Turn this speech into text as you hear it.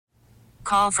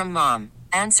Call from mom.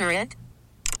 Answer it.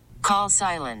 Call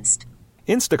silenced.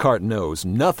 Instacart knows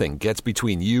nothing gets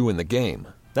between you and the game.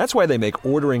 That's why they make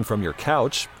ordering from your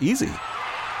couch easy.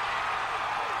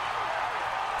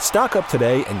 Stock up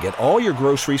today and get all your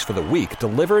groceries for the week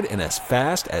delivered in as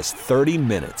fast as 30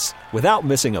 minutes without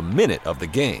missing a minute of the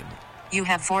game. You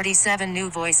have 47 new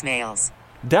voicemails.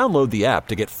 Download the app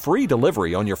to get free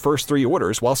delivery on your first 3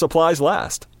 orders while supplies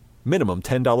last. Minimum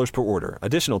 $10 per order.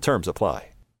 Additional terms apply.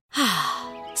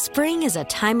 Spring is a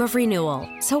time of renewal,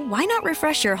 so why not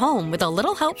refresh your home with a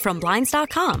little help from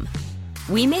Blinds.com?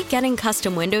 We make getting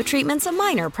custom window treatments a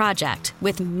minor project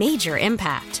with major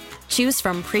impact. Choose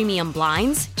from premium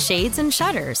blinds, shades, and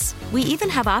shutters. We even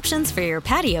have options for your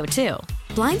patio, too.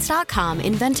 Blinds.com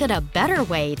invented a better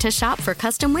way to shop for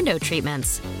custom window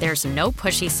treatments. There's no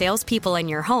pushy salespeople in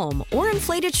your home or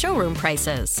inflated showroom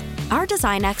prices. Our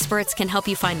design experts can help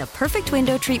you find the perfect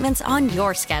window treatments on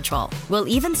your schedule. We'll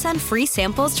even send free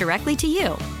samples directly to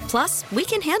you. Plus, we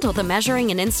can handle the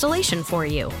measuring and installation for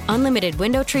you. Unlimited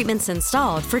window treatments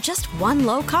installed for just one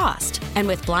low cost. And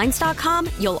with Blinds.com,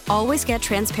 you'll always get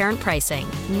transparent pricing.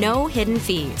 No hidden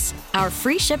fees. Our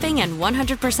free shipping and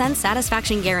 100%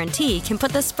 satisfaction guarantee can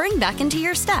put the spring back into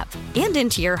your step and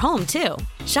into your home, too.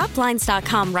 Shop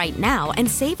Blinds.com right now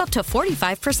and save up to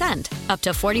 45%. Up to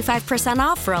 45%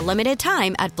 off for a limited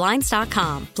time at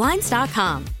Blinds.com.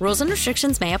 Blinds.com. Rules and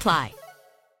restrictions may apply.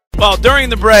 Well, during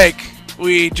the break,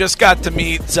 we just got to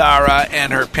meet Zara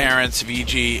and her parents,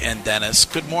 VG and Dennis.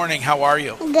 Good morning. How are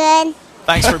you? Good.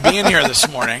 Thanks for being here this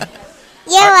morning.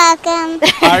 You're welcome.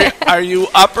 Are you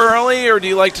up early, or do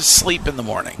you like to sleep in the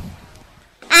morning?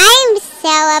 I'm so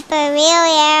up really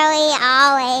early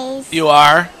always. You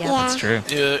are? Yeah. That's true.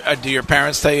 Do your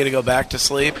parents tell you to go back to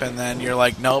sleep, and then you're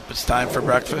like, nope, it's time for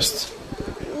breakfast?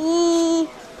 No,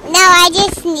 I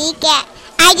just sneak it.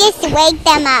 I just wake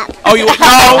them up. Oh, you no?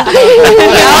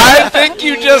 I think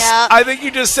you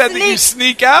just said that you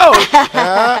sneak out.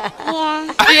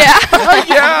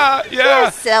 Yeah. Yeah.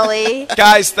 Silly.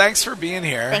 Guys, thanks for being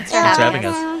here. Thanks for having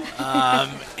us.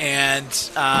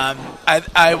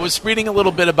 I was reading a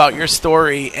little bit about your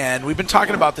story, and we've been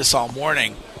talking about this all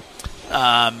morning.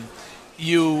 When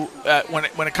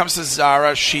it comes to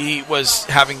Zara, she was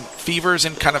having fevers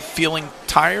and kind of feeling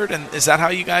tired, and is that how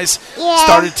you guys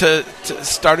started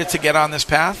to get on this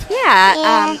path?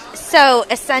 Yeah. So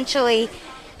essentially,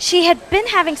 she had been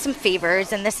having some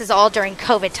fevers, and this is all during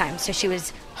COVID time. So she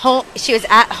was home. She was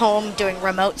at home doing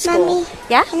remote school. Mommy,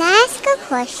 Yeah. can I ask a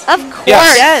question? Of course.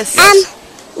 Yes.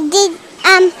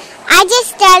 I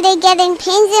just started getting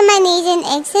pains in my knees and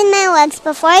aches in my legs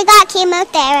before I got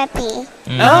chemotherapy.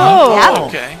 Oh, Yeah.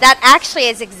 okay. That actually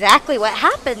is exactly what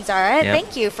happens, Zara. Yep.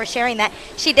 Thank you for sharing that.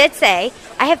 She did say,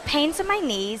 I have pains in my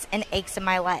knees and aches in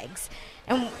my legs.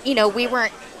 And,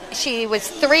 she was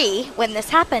 3 when this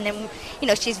happened. And,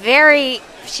 she's very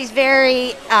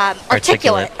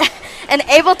articulate and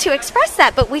able to express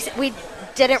that. But we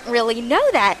didn't really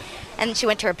know that. And she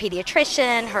went to her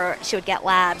pediatrician. She would get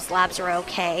labs. Labs were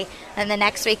okay. And the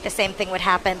next week, the same thing would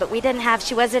happen. But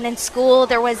she wasn't in school.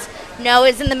 It was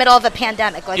in the middle of a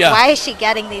pandemic. Why is she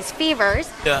getting these fevers?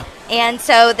 Yeah. And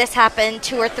so this happened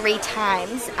 2 or 3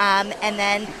 times. And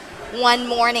then one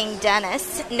morning,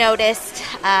 Dennis noticed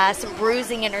some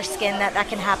bruising in her skin that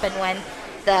can happen when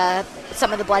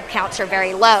some of the blood counts are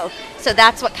very low. So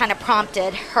that's what kind of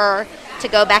prompted her to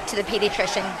go back to the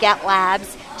pediatrician, get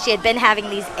labs. She had been having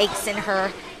these pains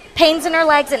in her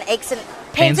legs and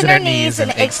pains in her knees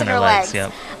and aches in her legs.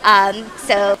 Yep.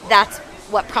 So that's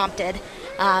what prompted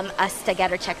us to get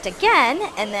her checked again.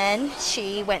 And then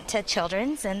she went to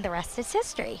Children's, and the rest is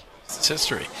history. It's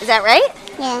history. Is that right?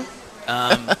 Yeah.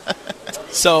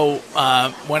 So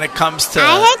when it comes to...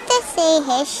 I heard to say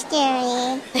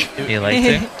history. Do you like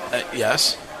to?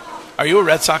 Yes. Are you a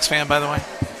Red Sox fan, by the way?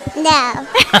 No.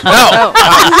 No.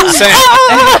 Same.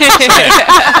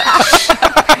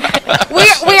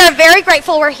 We are very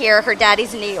grateful we're here. Her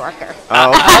daddy's a New Yorker.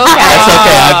 Oh,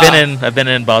 that's okay. I've been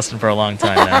in Boston for a long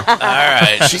time now. All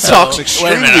right. She talks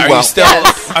extremely wait a minute, well.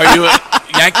 Are you a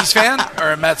Yankees fan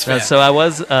or a Mets fan? So I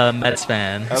was a Mets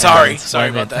fan. Sorry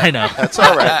about that. I know. That's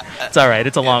all right. It's all right.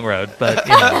 It's a long road, but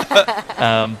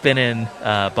been in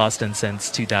Boston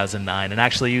since 2009, and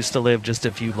actually used to live just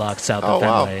a few blocks south of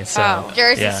Fenway. So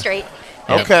Jersey yeah. Street.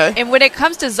 Okay. And when it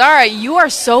comes to Zara, you are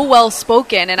so well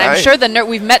spoken, and I'm sure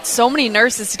we've met so many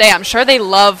nurses today. I'm sure they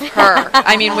love her.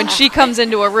 I mean, when she comes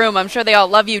into a room, I'm sure they all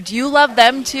love you. Do you love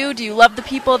them too? Do you love the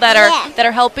people that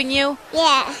are helping you?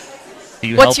 Yeah.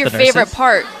 What's your favorite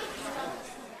part?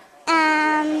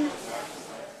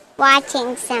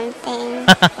 Watching something.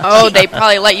 Oh, they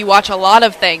probably let you watch a lot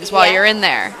of things while you're in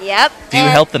there. Yep. Do you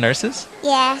help the nurses?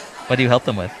 Yeah. What do you help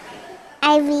them with?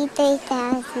 Ivy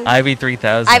 3000. Ivy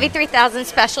 3000. Ivy 3000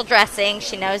 special dressing.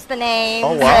 She knows the name.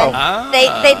 Oh, wow.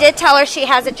 They did tell her she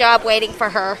has a job waiting for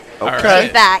her. Okay.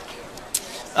 She's back.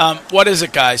 What is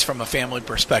it, guys, from a family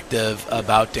perspective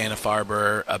about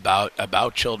Dana-Farber,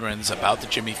 about Children's, about the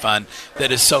Jimmy Fund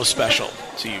that is so special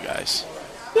to you guys?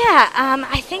 Yeah,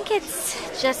 I think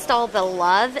it's just all the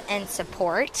love and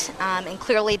support, and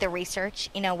clearly the research.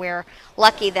 You know, we're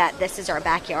lucky that this is our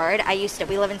backyard.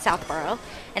 We live in Southborough,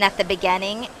 and at the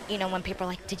beginning, you know, when people are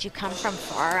like, "Did you come from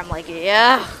far?" I'm like,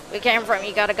 "Yeah, we came from.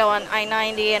 You got to go on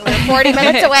I-90, and we're 40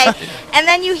 minutes away." And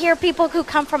then you hear people who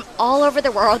come from all over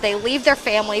the world. They leave their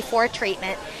family for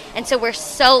treatment, and so we're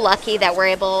so lucky that we're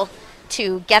able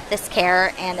to get this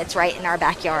care, and it's right in our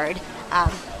backyard.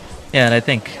 Yeah, and I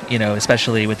think, you know,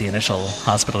 especially with the initial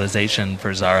hospitalization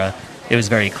for Zara, it was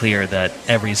very clear that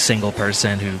every single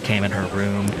person who came in her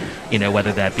room, you know,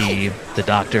 whether that be the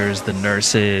doctors, the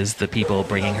nurses, the people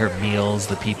bringing her meals,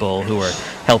 the people who were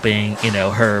helping, you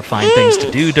know, her find things to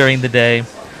do during the day,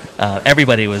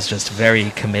 everybody was just very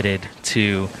committed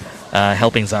to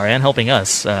helping Zara and helping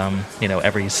us, you know,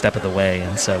 every step of the way.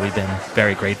 And so we've been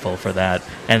very grateful for that.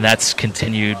 And that's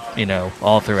continued, you know,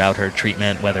 all throughout her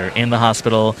treatment, whether in the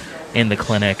hospital, in the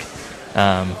clinic.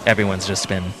 Everyone's just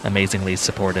been amazingly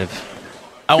supportive.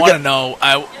 I want to know,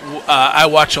 I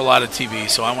watch a lot of TV,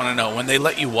 so I want to know, when they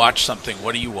let you watch something,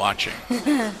 what are you watching?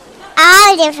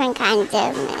 All different kinds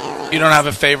of movies. You don't have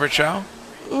a favorite show?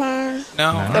 No.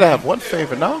 No? Gotta have one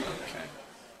favorite, no?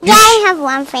 Yeah, I have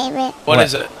one favorite. What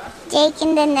is it? Jake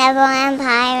and the Neverland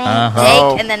Pirates.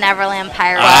 Jake and the Neverland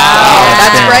Pirates. Wow,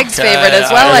 that's Greg's favorite as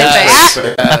well, I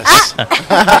think. Yes.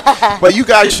 But you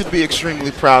guys should be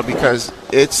extremely proud because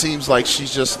it seems like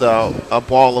she's just a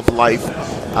ball of life.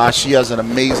 She has an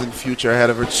amazing future ahead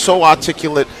of her. So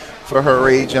articulate for her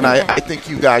age, and I think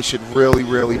you guys should really,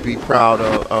 really be proud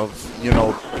of you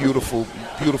know, beautiful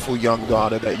young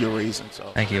daughter that you're raising.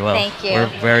 So Thank you. Well, Thank you. we're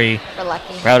very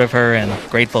lucky. proud of her and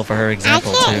grateful for her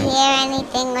example, I can't too. hear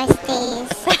anything with these.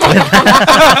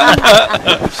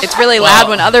 It's really loud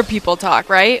when other people talk,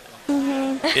 right?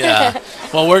 Yeah.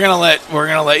 Well, we're gonna let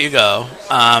you go.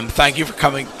 Thank you for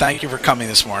coming. Thank you for coming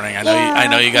this morning. I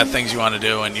know you got things you want to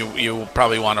do, and you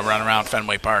probably want to run around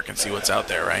Fenway Park and see what's out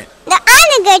there, right? No, I want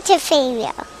to go to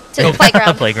Fayetteville. To the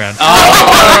playground. Playground.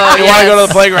 Oh, you want to go to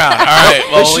the playground? All right.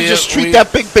 Well, we should just treat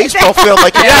that big baseball field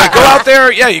like it. Yeah, go out there.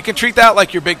 Yeah, you can treat that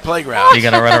like your big playground. You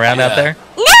gonna run around out there?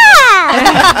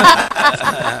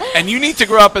 And you need to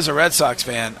grow up as a Red Sox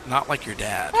fan, not like your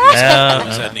dad.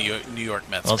 Who's a New York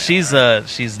Mets Well, fan.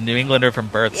 she's New Englander from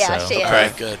birth. Yeah, so. she is. All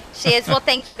right, good. She is. Well,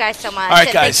 thank you guys so much. All right,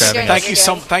 And guys. for doing what you're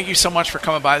doing. Thank you so much for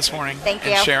coming by this morning. Thank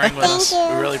you. And sharing with us. Thank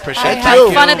you. We really appreciate Bye. it. Have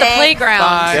Thank Fun you. at the playground.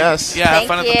 Bye. Yes. Yeah, have Thank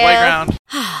fun at the you. playground.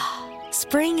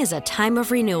 Spring is a time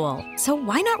of renewal, so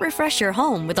why not refresh your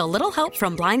home with a little help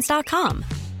from Blinds.com?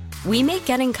 We make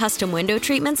getting custom window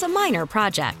treatments a minor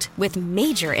project with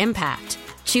major impact.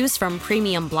 Choose from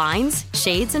premium blinds,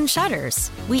 shades, and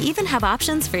shutters. We even have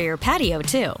options for your patio,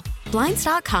 too.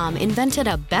 Blinds.com invented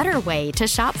a better way to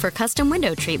shop for custom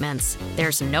window treatments.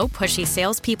 There's no pushy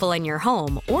salespeople in your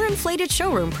home or inflated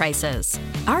showroom prices.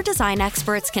 Our design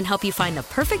experts can help you find the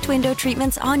perfect window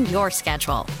treatments on your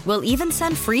schedule. We'll even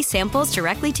send free samples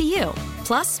directly to you.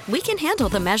 Plus, we can handle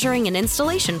the measuring and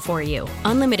installation for you.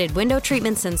 Unlimited window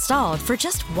treatments installed for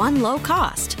just one low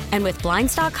cost. And with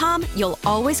Blinds.com, you'll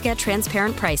always get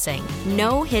transparent pricing.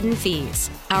 No hidden fees.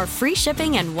 Our free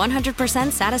shipping and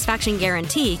 100% satisfaction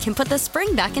guarantee can put the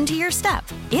spring back into your step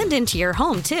and into your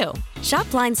home, too. Shop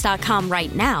Blinds.com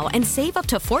right now and save up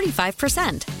to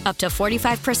 45%. Up to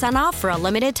 45% off for a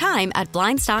limited time at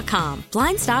Blinds.com.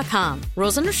 Blinds.com.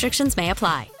 Rules and restrictions may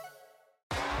apply.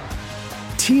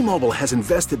 T-Mobile has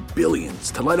invested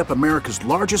billions to light up America's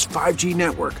largest 5G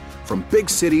network, from big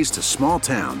cities to small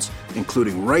towns,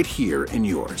 including right here in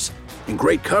yours. And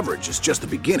great coverage is just the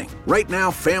beginning. Right now,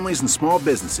 families and small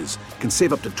businesses can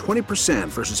save up to 20%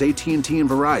 versus AT&T and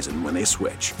Verizon when they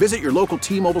switch. Visit your local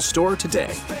T-Mobile store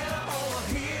today.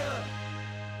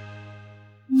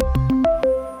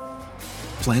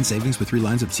 Plan savings with 3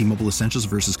 lines of T-Mobile Essentials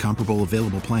versus comparable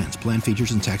available plans. Plan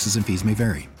features and taxes and fees may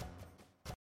vary.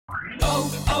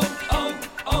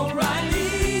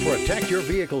 Protect your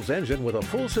vehicle's engine with a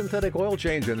full synthetic oil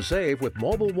change and save with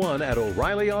Mobil 1 at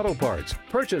O'Reilly Auto Parts.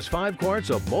 Purchase 5 quarts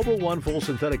of Mobil 1 full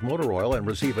synthetic motor oil and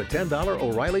receive a $10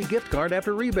 O'Reilly gift card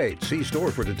after rebate. See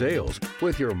store for details.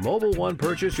 With your Mobil 1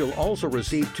 purchase, you'll also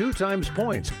receive 2 times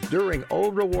points during O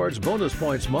Rewards Bonus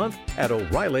Points Month at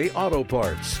O'Reilly Auto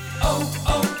Parts.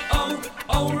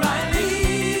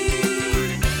 O'Reilly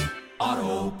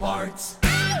Auto Parts.